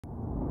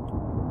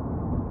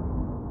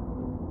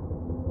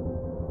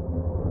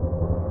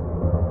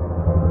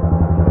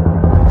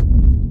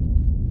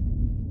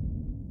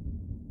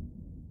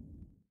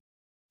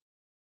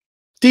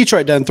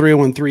Detroit Den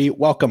 313,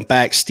 welcome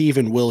back. Steve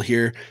and Will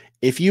here.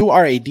 If you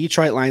are a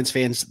Detroit Lions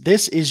fan,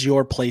 this is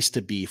your place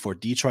to be for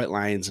Detroit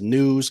Lions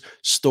news,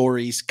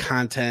 stories,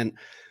 content,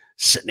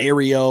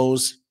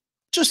 scenarios,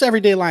 just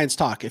everyday Lions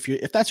talk.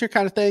 If that's your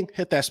kind of thing,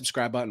 hit that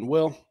subscribe button.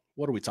 Will,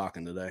 what are we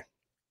talking today?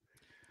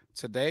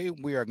 Today,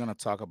 we are going to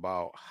talk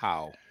about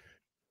how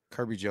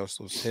Kerby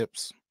Joseph's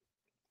hips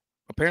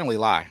apparently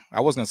lie.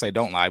 I was going to say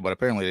don't lie, but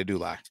apparently they do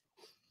lie.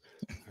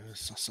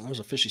 There's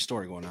a fishy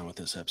story going on with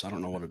his hips. I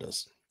don't know what it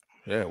is.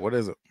 Yeah, what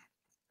is it?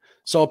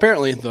 So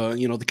apparently,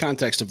 the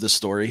context of this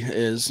story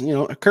is,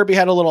 Kerby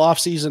had a little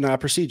off-season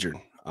procedure.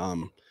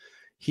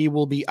 He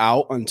will be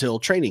out until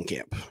training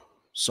camp.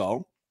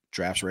 So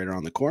draft's right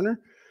around the corner.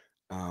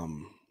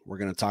 We're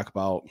going to talk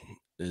about,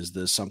 is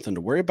this something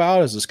to worry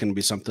about? Is this going to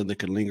be something that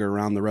could linger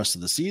around the rest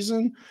of the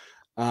season?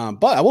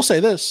 But I will say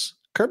this.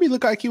 Kerby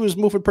looked like he was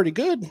moving pretty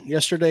good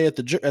yesterday at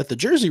the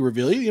jersey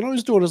reveal. He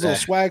was doing his little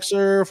swag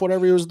surf,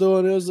 whatever he was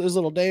doing, his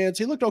little dance.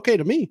 He looked okay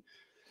to me.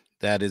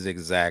 That is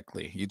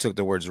exactly. You took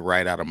the words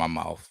right out of my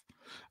mouth.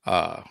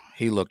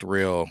 He looked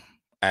real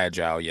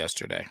agile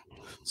yesterday.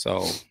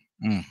 So,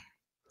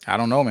 I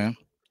don't know, man.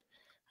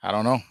 I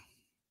don't know.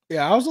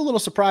 Yeah, I was a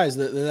little surprised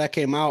that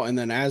came out. And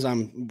then as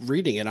I'm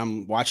reading it,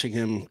 I'm watching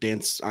him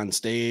dance on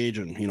stage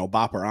and,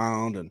 bop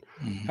around and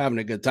having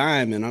a good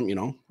time. And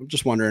I'm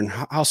just wondering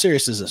how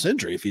serious is this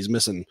injury if he's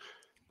missing,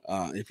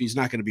 if he's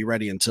not going to be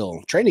ready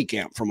until training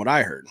camp, from what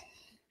I heard.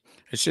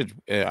 It should,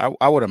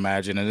 I would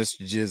imagine, and this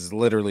is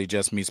literally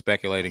just me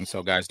speculating,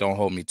 so guys, don't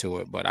hold me to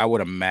it, but I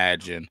would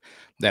imagine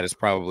that it's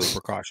probably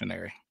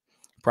precautionary.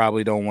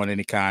 Probably don't want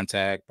any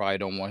contact, probably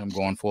don't want him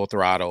going full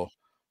throttle.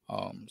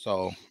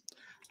 So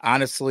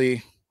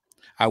honestly,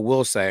 I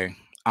will say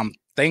I'm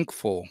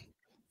thankful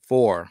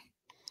for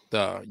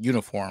the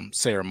uniform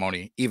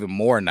ceremony even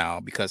more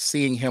now, because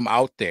seeing him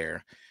out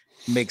there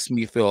makes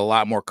me feel a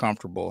lot more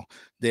comfortable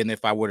than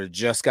if I would have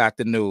just got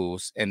the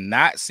news and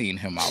not seen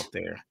him out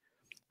there.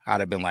 I'd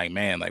have been like,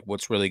 man, like,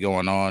 what's really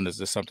going on? Is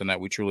this something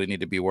that we truly need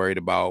to be worried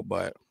about?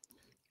 But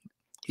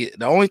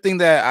the only thing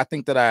that I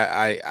think that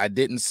I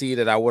didn't see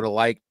that I would have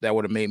liked, that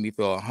would have made me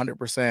feel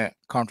 100%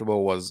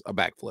 comfortable, was a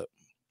backflip.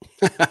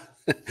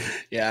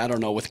 Yeah, I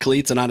don't know. With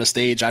cleats and on a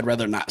stage, I'd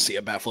rather not see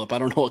a backflip. I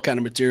don't know what kind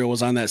of material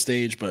was on that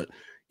stage, but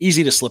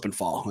easy to slip and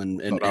fall and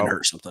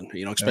hurt something,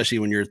 especially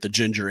when you're at the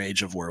ginger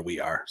age of where we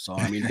are. So,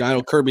 I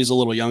know Kerby's a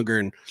little younger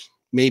and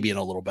maybe in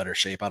a little better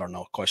shape. I don't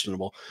know.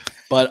 Questionable.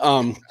 But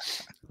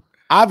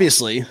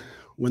obviously,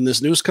 when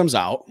this news comes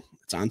out,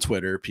 it's on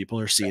Twitter. People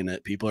are seeing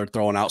it. People are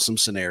throwing out some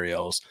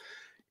scenarios.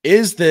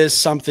 Is this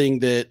something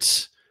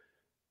that,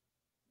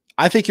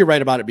 I think you're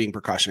right about it being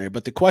precautionary,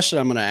 but the question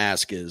I'm going to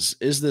ask is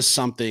this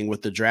something,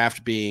 with the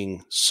draft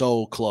being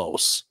so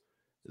close,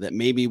 that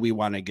maybe we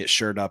want to get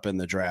shored up in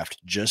the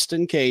draft just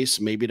in case,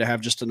 maybe to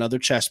have just another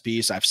chess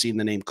piece? I've seen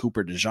the name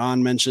Cooper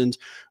DeJean mentioned.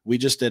 We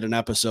just did an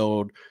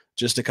episode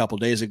just a couple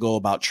days ago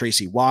about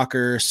Tracy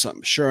Walker,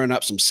 shoring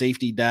up some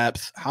safety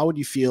depth. How would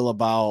you feel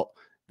about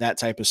that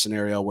type of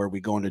scenario where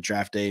we go into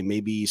draft day?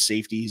 Maybe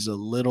safety's a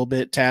little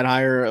bit tad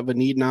higher of a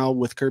need now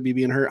with Kerby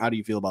being hurt. How do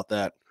you feel about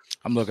that?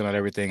 I'm looking at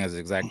everything as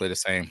exactly the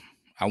same.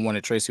 I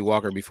wanted Tracy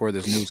Walker before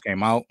this news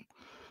came out.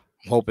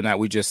 I'm hoping that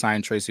we just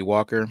signed Tracy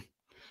Walker.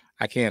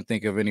 I can't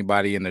think of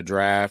anybody in the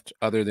draft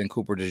other than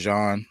Cooper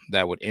DeJean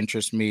that would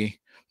interest me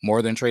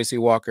more than Tracy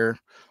Walker.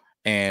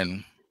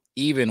 And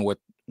even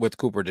with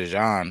Cooper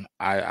DeJean,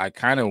 I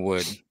kind of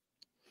would.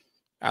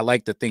 I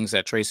like the things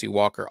that Tracy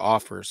Walker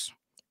offers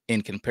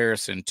in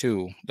comparison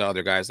to the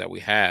other guys that we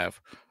have.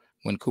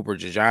 When Cooper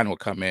DeJean will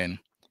come in,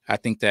 I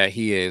think that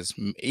he is,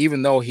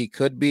 even though he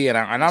could be, and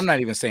I'm not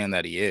even saying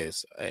that he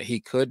is, he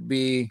could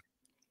be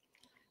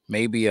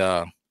maybe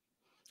a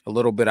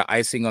little bit of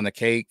icing on the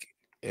cake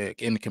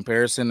in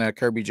comparison to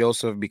Kerby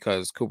Joseph,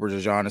 because Cooper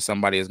DeJean is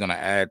somebody is going to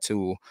add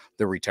to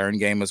the return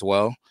game as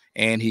well.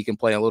 And he can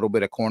play a little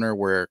bit of corner,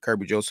 where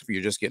Kerby Joseph,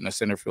 you're just getting a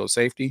center field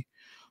safety.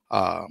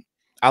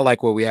 I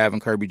like what we have in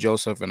Kerby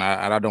Joseph, and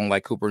I don't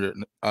like Cooper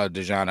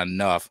DeJean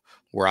enough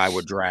where I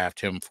would draft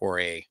him for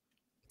a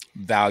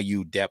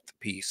value depth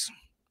piece.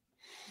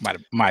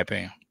 My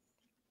opinion.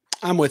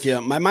 I'm with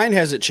you. My mind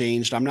hasn't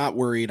changed. I'm not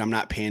worried. I'm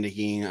not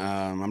panicking.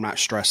 I'm not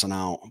stressing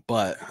out.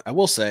 But I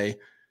will say,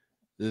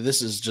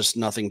 this is just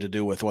nothing to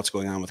do with what's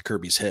going on with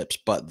Kerby's hips.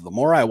 But the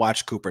more I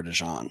watch Cooper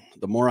DeJean,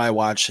 the more I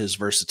watch his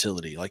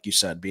versatility, like you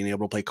said, being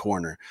able to play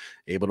corner,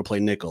 able to play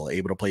nickel,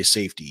 able to play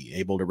safety,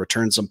 able to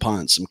return some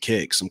punts, some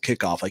kicks, some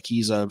kickoff. Like,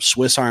 he's a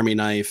Swiss Army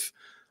knife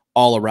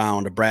all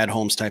around, a Brad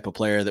Holmes type of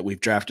player that we've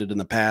drafted in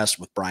the past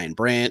with Brian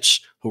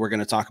Branch, who we're going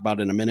to talk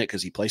about in a minute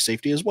because he plays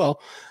safety as well.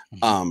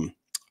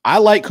 I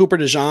like Cooper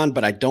DeJean,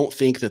 but I don't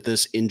think that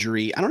this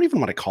injury, I don't even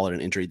want to call it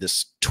an injury,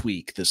 this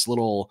tweak, this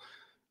little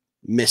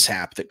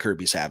mishap that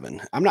Kerby's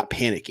having, I'm not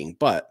panicking,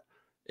 but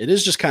it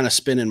is just kind of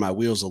spinning my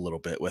wheels a little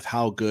bit with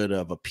how good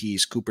of a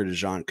piece Cooper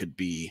DeJean could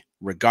be,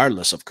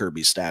 regardless of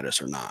Kerby's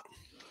status or not.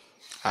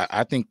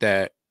 I think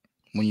that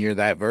when you're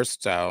that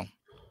versatile,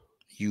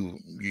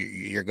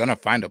 you're gonna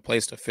find a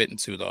place to fit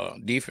into the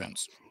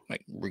defense,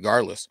 like,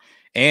 regardless,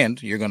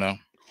 and you're gonna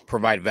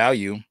provide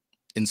value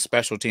in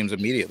special teams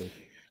immediately.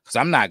 Because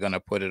I'm not going to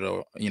put it,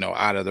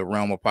 out of the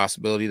realm of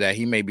possibility that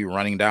he may be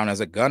running down as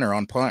a gunner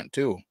on punt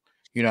too.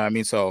 You know what I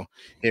mean? So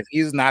if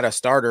he's not a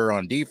starter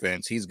on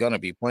defense, he's going to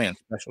be playing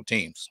special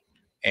teams.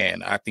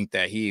 And I think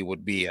that he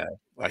would be a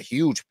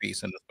huge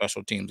piece in the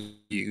special teams.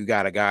 You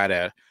got a guy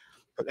that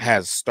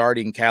has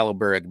starting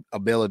caliber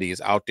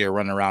abilities out there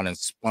running around and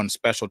on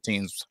special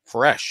teams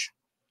fresh,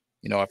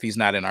 if he's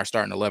not in our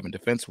starting 11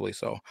 defensively.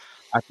 So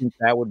I think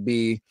that would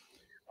be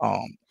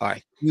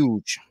a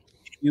huge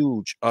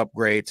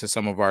upgrade to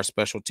some of our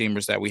special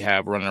teamers that we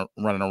have running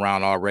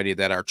around already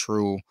that are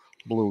true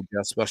blue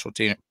just special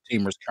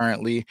teamers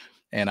currently.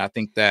 And I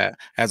think that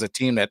as a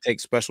team that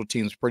takes special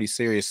teams pretty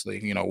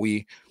seriously,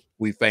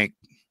 we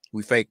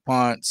fake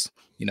punts,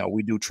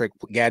 we do trick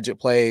gadget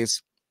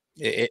plays.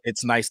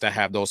 It's nice to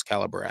have those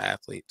caliber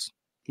athletes.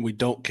 We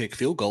don't kick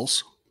field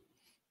goals.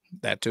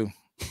 That too.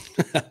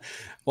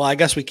 Well, I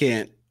guess we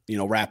can't,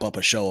 wrap up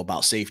a show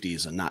about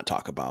safeties and not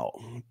talk about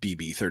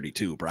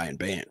BB32, Brian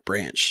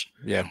Branch.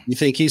 Yeah. You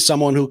think he's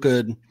someone who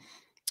could,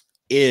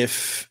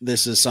 if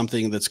this is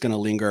something that's going to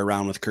linger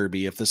around with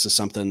Kerby, if this is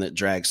something that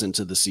drags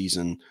into the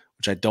season,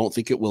 which I don't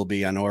think it will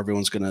be. I know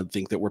everyone's going to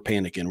think that we're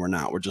panicking. We're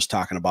not. We're just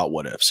talking about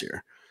what ifs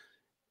here.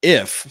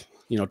 If,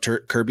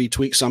 Kerby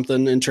tweaks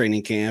something in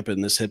training camp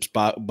and this hip's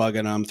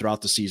bugging him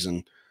throughout the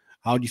season,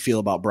 how do you feel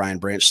about Brian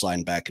Branch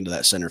sliding back into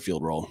that center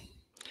field role?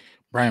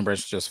 Brian Branch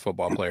is just a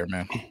football player,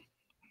 man.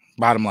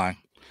 Bottom line,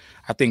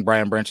 I think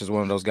Brian Branch is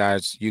one of those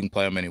guys, you can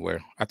play him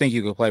anywhere. I think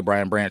you could play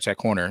Brian Branch at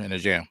corner in a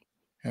jam.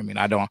 I mean,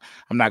 I'm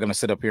not going to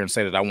sit up here and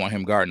say that I want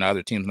him guarding the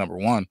other team's number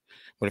one.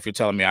 But if you're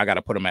telling me I got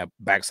to put him at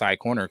backside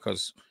corner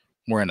because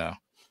we're in a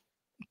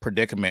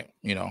predicament,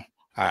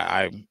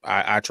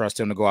 I trust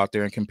him to go out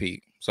there and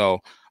compete. So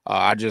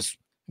I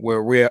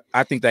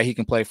think that he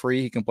can play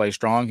free. He can play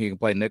strong. He can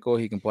play nickel.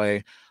 He can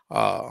play,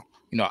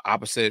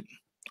 opposite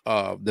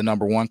the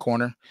number one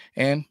corner.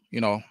 And,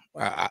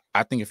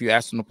 I think if you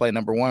ask him to play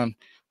number one,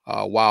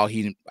 while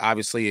he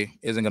obviously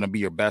isn't going to be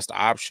your best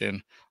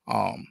option,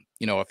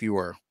 if you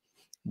were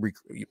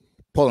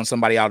pulling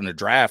somebody out in the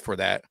draft for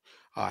that,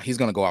 he's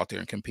going to go out there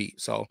and compete.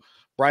 So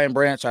Brian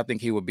Branch, I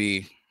think he would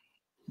be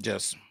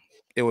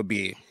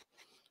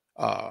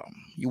I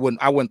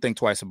wouldn't think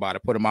twice about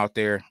it. Put him out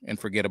there and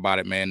forget about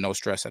it, man. No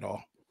stress at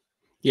all.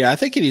 Yeah, I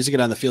think he needs to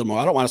get on the field more.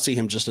 I don't want to see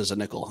him just as a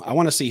nickel. I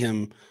want to see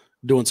him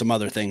doing some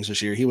other things this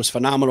year. He was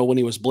phenomenal when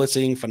he was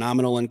blitzing,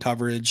 phenomenal in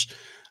coverage,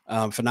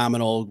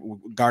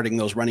 phenomenal guarding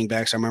those running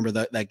backs. I remember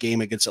that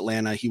game against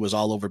Atlanta. He was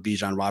all over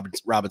Bijan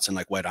Robinson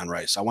like white on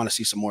rice. I want to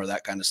see some more of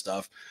that kind of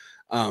stuff.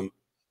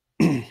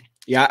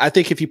 Yeah, I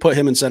think if you put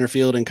him in center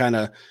field and kind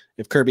of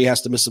if Kerby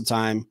has to miss some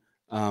time,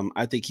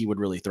 I think he would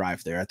really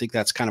thrive there. I think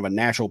that's kind of a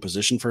natural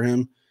position for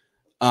him.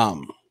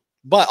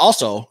 But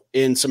also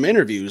in some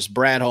interviews,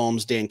 Brad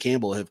Holmes, Dan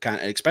Campbell have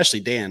especially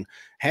Dan,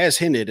 has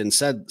hinted and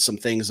said some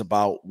things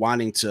about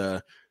wanting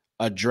to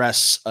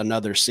address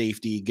another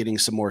safety, getting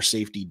some more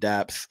safety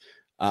depth,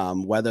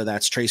 whether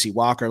that's Tracy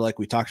Walker, like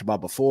we talked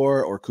about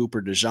before, or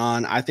Cooper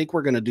DeJean. I think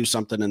we're going to do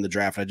something in the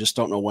draft. I just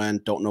don't know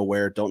when, don't know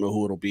where, don't know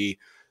who it'll be.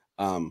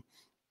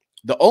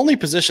 The only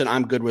position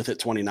I'm good with at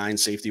 29,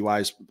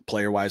 safety-wise,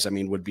 player-wise,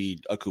 would be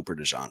a Cooper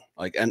DeJean,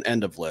 like an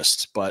end of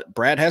list. But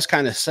Brad has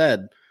kind of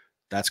said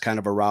that's kind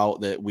of a route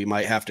that we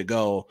might have to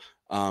go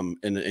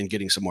in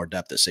getting some more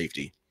depth at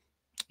safety.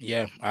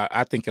 Yeah,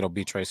 I think it'll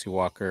be Tracy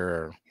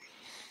Walker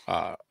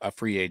or a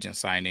free agent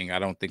signing. I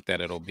don't think that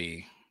it'll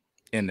be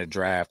in the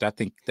draft. I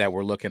think that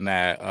we're looking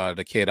at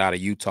the kid out of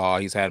Utah.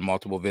 He's had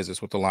multiple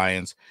visits with the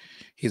Lions.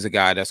 He's a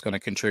guy that's going to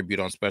contribute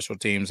on special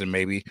teams, and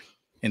maybe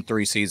in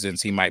 3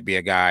 seasons, he might be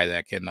a guy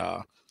that can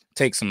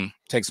take some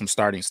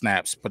starting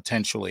snaps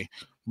potentially.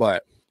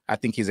 But I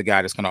think he's a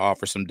guy that's going to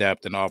offer some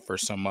depth and offer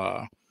some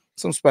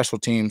special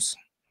teams,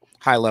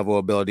 high level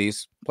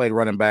abilities. Played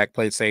running back,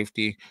 played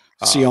safety.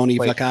 Sione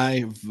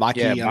Vaki,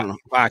 yeah, I don't know.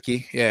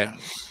 Vaki, yeah,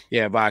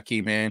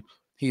 Vaki, man.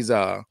 He's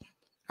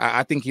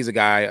I think he's a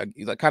guy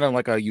kind of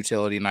like a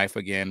utility knife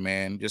again,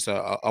 man. Just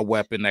a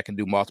weapon that can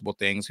do multiple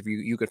things. If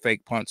you could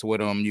fake punts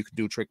with him, you could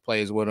do trick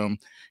plays with him.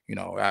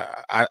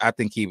 I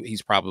think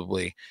he's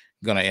probably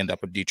going to end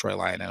up a Detroit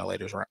Lion in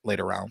the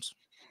later rounds.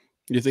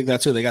 You think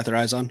that's who they got their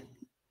eyes on?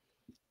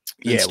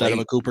 Yeah, instead of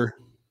a Cooper.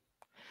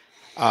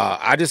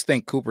 I just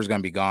think Cooper's going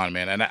to be gone,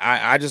 man. And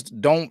I just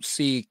don't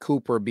see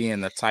Cooper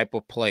being the type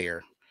of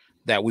player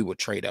that we would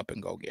trade up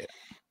and go get.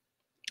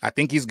 I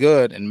think he's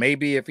good. And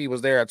maybe if he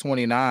was there at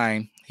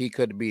 29, he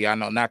could be, I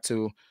know not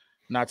to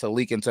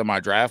leak into my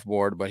draft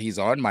board, but he's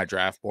on my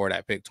draft board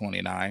at pick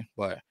 29,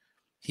 but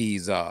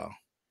he's not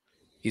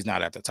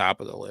at the top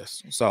of the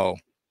list. So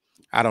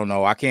I don't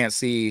know. I can't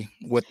see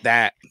with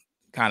that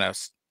kind of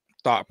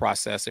thought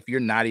process. If you're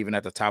not even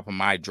at the top of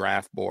my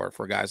draft board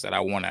for guys that I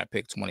want at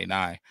pick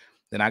 29,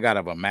 then I got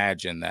to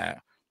imagine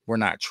that we're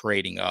not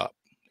trading up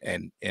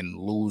and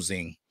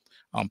losing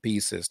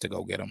pieces to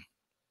go get them.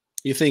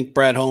 You think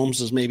Brad Holmes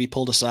has maybe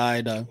pulled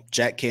aside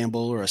Jack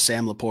Campbell or a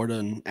Sam Laporta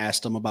and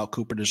asked him about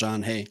Cooper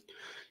DeJean? Hey,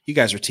 you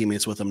guys were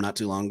teammates with him not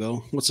too long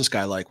ago. What's this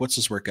guy like? What's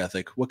his work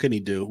ethic? What can he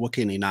do? What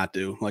can he not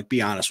do? Like,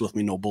 be honest with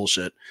me, no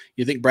bullshit.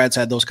 You think Brad's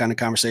had those kind of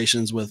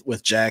conversations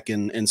with Jack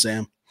and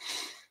Sam?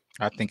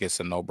 I think it's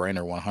a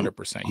no-brainer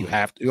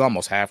 100%. You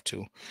almost have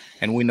to.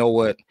 And we know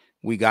what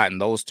we got in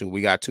those two.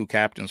 We got two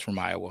captains from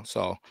Iowa.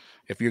 So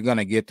if you're going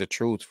to get the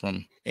truth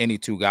from any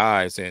two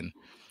guys, and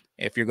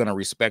if you're going to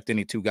respect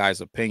any two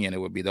guys' opinion,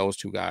 it would be those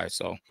two guys.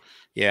 So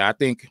yeah, I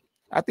think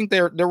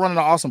they're running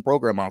an awesome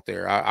program out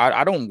there.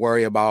 I don't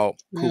worry about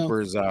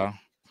Cooper's I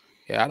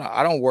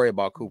don't worry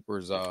about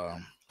Cooper's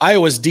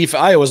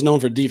Iowa's known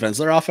for defense.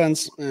 Their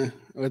offense,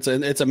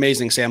 it's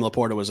amazing Sam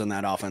Laporta was in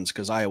that offense,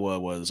 because Iowa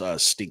was a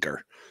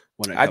stinker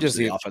when it comes to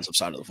the offensive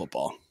side of the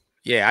football.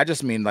 Yeah, I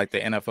just mean like the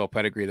NFL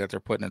pedigree that they're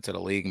putting into the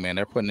league, man.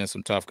 They're putting in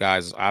some tough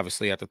guys,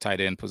 obviously at the tight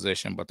end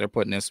position, but they're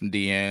putting in some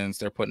DNs,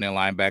 they're putting in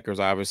linebackers,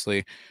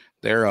 obviously.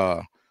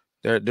 They're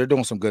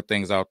doing some good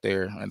things out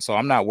there. And so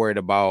I'm not worried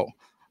about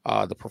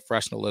the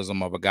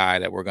professionalism of a guy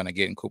that we're gonna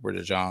get in Cooper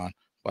DeJean.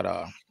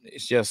 But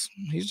he's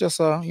just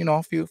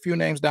a few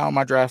names down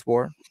my draft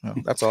board.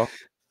 That's all.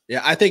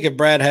 Yeah, I think if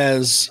Brad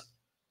has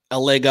a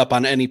leg up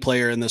on any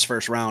player in this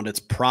first round, it's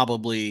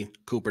probably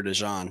Cooper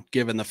DeJean,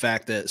 given the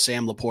fact that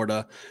Sam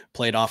Laporta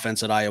played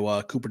offense at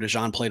Iowa. Cooper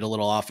DeJean played a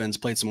little offense,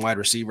 played some wide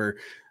receiver.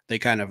 They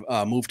kind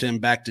of moved him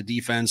back to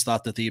defense,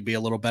 thought that he'd be a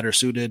little better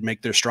suited,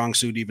 make their strong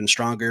suit even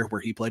stronger,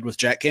 where he played with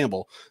Jack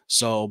Campbell.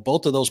 So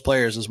both of those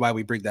players, is why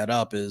we bring that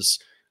up, is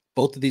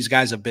both of these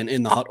guys have been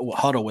in the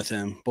huddle with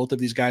him. Both of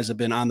these guys have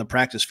been on the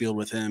practice field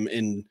with him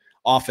in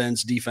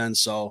offense,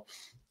 defense. So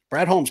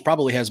Brad Holmes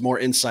probably has more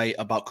insight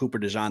about Cooper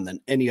DeJean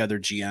than any other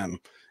GM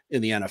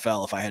in the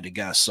NFL, if I had to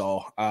guess.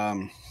 So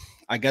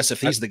I guess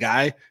if he's the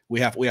guy, we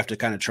have to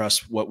kind of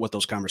trust what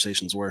those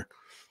conversations were.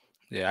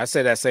 Yeah, I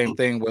say that same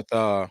thing with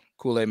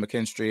Kool-Aid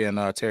McKinstry and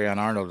Terrion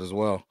Arnold as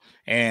well.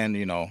 And,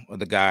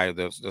 the guy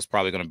that's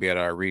probably going to be at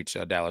our reach,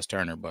 Dallas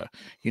Turner. But,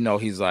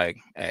 he's like,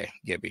 hey,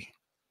 Gibby,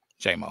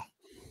 J-Mo,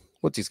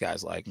 what's these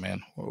guys like,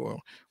 man?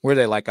 Where are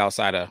they like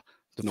outside of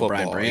the football?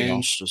 Brian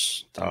Branch,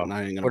 just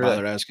not even going to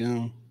bother asking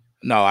him.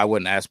 No, I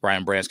wouldn't ask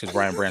Brian Branch, because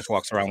Brian Branch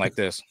walks around like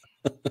this.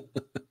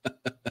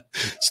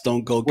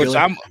 Stone Cold Which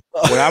Killer.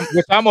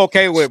 I'm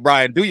okay with.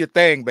 Brian, do your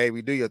thing,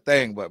 baby, do your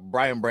thing. But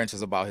Brian Branch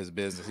is about his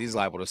business. He's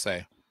liable to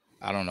say,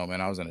 I don't know, man,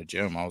 I was in the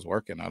gym, I was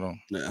working. I don't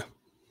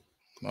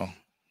know.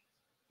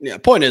 Yeah,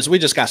 point is, we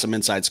just got some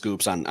inside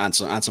scoops on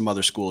some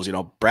other schools.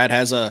 Brad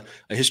has a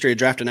history of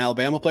drafting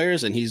Alabama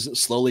players, and he's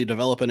slowly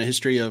developing a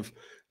history of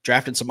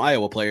drafting some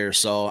Iowa players.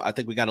 So I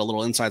think we got a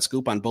little inside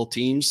scoop on both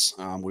teams.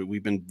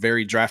 We've been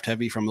very draft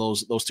heavy from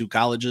those two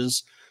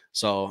colleges.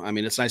 So, I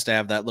mean, it's nice to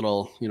have that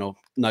little,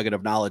 nugget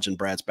of knowledge in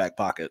Brad's back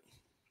pocket.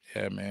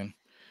 Yeah, man.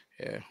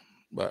 Yeah.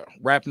 But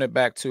wrapping it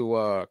back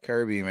to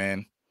Kerby,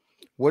 man,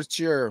 what's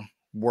your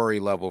worry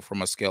level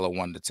from a scale of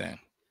 1 to 10?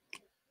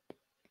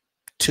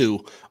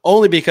 2,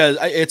 only because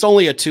it's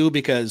only a 2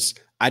 because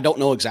I don't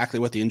know exactly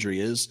what the injury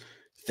is.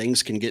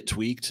 Things can get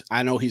tweaked.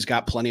 I know he's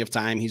got plenty of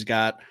time. He's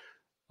got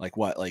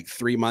like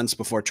 3 months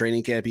before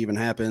training camp even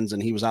happens,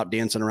 and he was out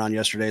dancing around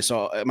yesterday.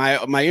 So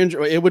my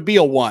injury, it would be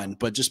a 1,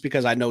 but just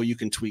because I know you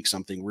can tweak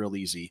something real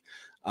easy.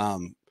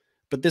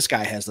 But this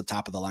guy has the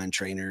top of the line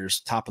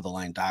trainers, top of the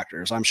line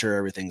doctors. I'm sure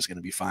everything's going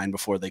to be fine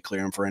before they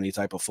clear him for any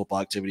type of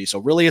football activity. So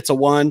really it's a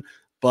 1,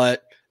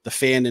 but the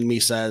fan in me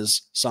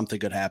says something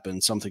could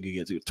happen. Something could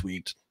get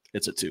tweaked.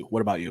 It's a 2.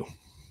 What about you?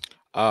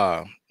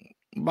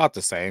 About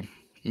the same,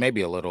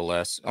 maybe a little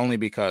less, only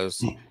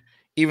because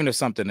even if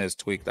something is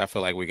tweaked, I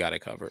feel like we got it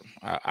covered.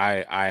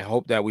 I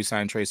hope that we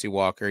sign Tracy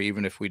Walker.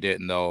 Even if we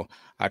didn't, though,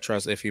 I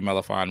trust Ife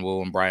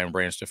Melifonwu and Brian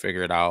Branch to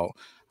figure it out.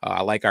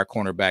 I like our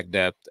cornerback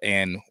depth,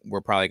 and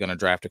we're probably going to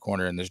draft a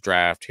corner in this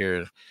draft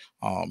here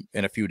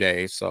in a few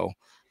days. So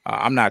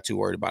I'm not too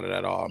worried about it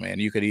at all, man.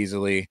 You could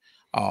easily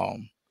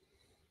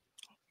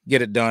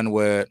get it done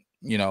with,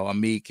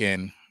 Amik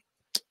and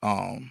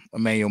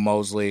Emmanuel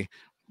Mosley,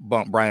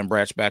 bump Brian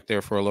Branch back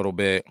there for a little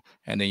bit,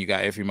 and then you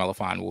got Ife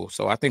Melifonwu.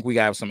 So I think we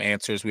have some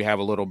answers. We have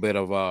a little bit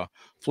of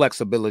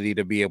flexibility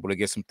to be able to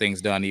get some things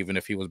done, even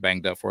if he was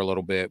banged up for a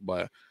little bit.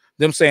 But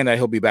them saying that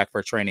he'll be back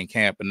for training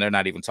camp, and they're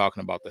not even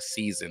talking about the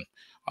season,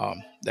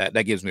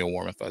 that gives me a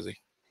warm and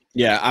fuzzy.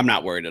 Yeah, I'm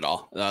not worried at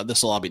all.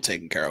 This will all be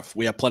taken care of.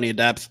 We have plenty of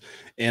depth,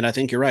 and I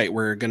think you're right.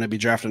 We're going to be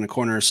drafting a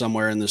corner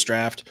somewhere in this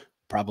draft,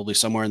 probably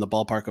somewhere in the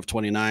ballpark of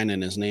 29,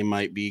 and his name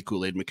might be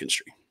Kool-Aid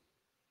McKinstry.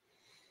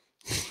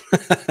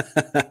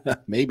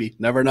 Maybe,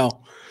 never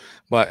know.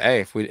 But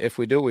hey, if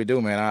we do, we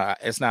do, man.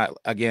 It's not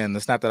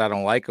that I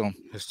don't like him.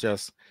 It's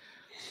just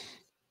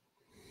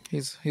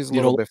he's a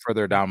little bit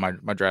further down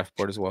my draft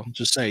board as well.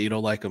 Just say you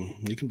don't like him.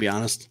 You can be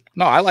honest.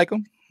 No, I like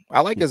him.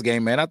 I like his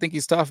game, man. I think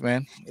he's tough,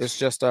 man. It's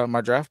just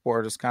my draft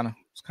board is kind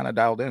of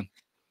dialed in.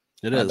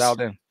 It is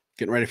dialed in.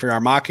 Getting ready for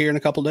our mock here in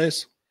a couple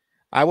days.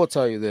 I will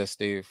tell you this,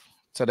 Steve.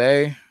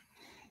 Today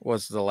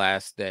was the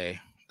last day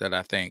that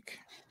I think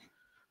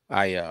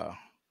I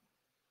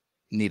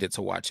needed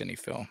to watch any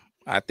film.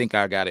 I think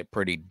I got it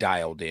pretty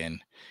dialed in.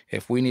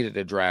 If we needed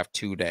to draft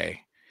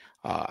today,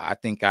 I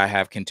think I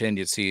have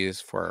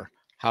contingencies for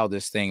how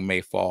this thing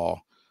may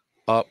fall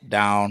up,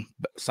 down,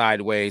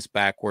 sideways,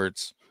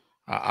 backwards.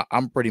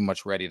 I'm pretty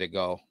much ready to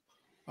go.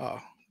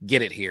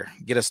 Get it here.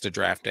 Get us to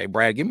draft day.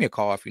 Brad, give me a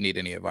call if you need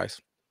any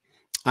advice.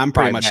 I'm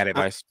pretty much bad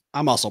advice.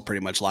 I'm also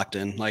pretty much locked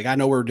in. Like, I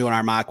know we're doing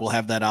our mock. We'll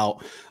have that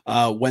out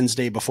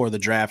Wednesday before the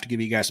draft to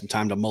give you guys some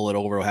time to mull it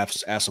over. We'll have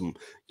some,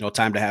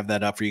 time to have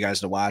that up for you guys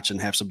to watch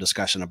and have some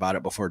discussion about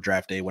it before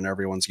draft day when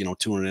everyone's,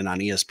 tuning in on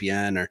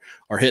ESPN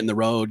or hitting the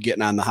road,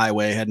 getting on the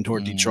highway, heading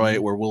toward Detroit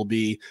where we'll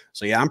be.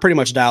 So yeah, I'm pretty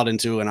much dialed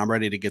into and I'm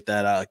ready to get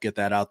that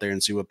out there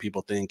and see what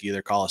people think.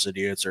 Either call us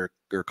idiots or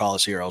call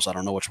us heroes. I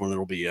don't know which one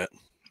it'll be yet.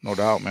 No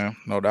doubt, man.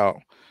 No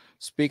doubt.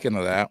 Speaking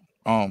of that,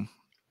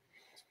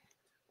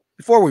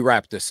 before we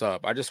wrap this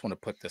up, I just want to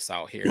put this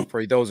out here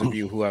for those of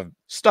you who have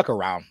stuck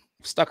around.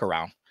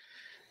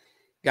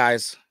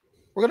 Guys,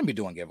 we're going to be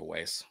doing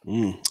giveaways.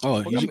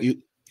 Oh,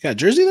 you got a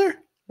jersey there?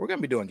 We're going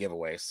to be doing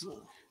giveaways.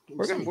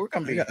 We're going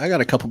to be I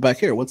got a couple back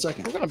here. 1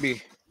 second. We're going to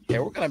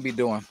be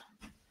doing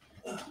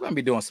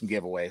some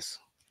giveaways.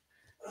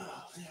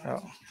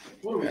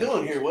 What are we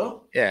doing here,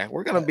 Will? Yeah,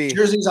 we're going to be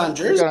jerseys on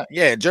jerseys.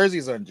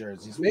 Jerseys on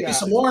jerseys. Maybe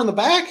some more in the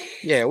back.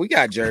 Yeah, we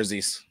got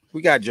jerseys.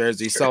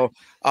 So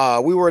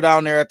we were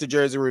down there at the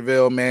jersey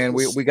reveal, man.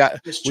 We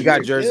got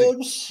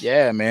jerseys.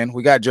 Yeah, man.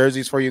 We got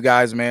jerseys for you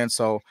guys, man.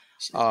 So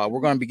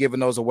we're going to be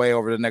giving those away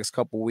over the next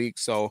couple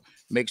weeks. So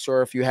make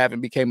sure if you haven't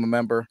became a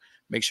member,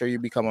 make sure you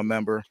become a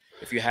member.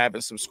 If you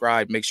haven't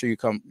subscribed, make sure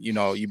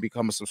you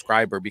become a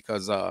subscriber,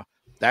 because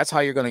that's how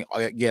you're going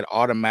to get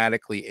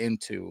automatically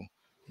into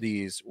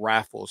these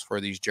raffles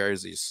for these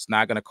jerseys. It's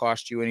not going to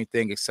cost you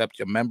anything except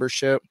your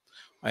membership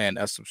and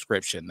a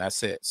subscription.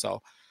 That's it.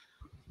 So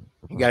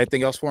you got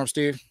anything else for him,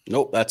 Steve?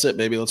 Nope, that's it,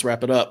 baby. Let's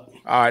wrap it up.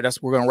 All right,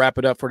 we're gonna wrap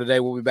it up for today.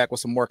 We'll be back with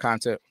some more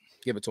content.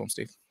 Give it to him,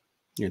 Steve.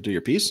 You gonna do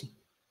your piece?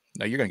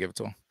 No, you're gonna give it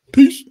to him.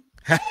 Peace.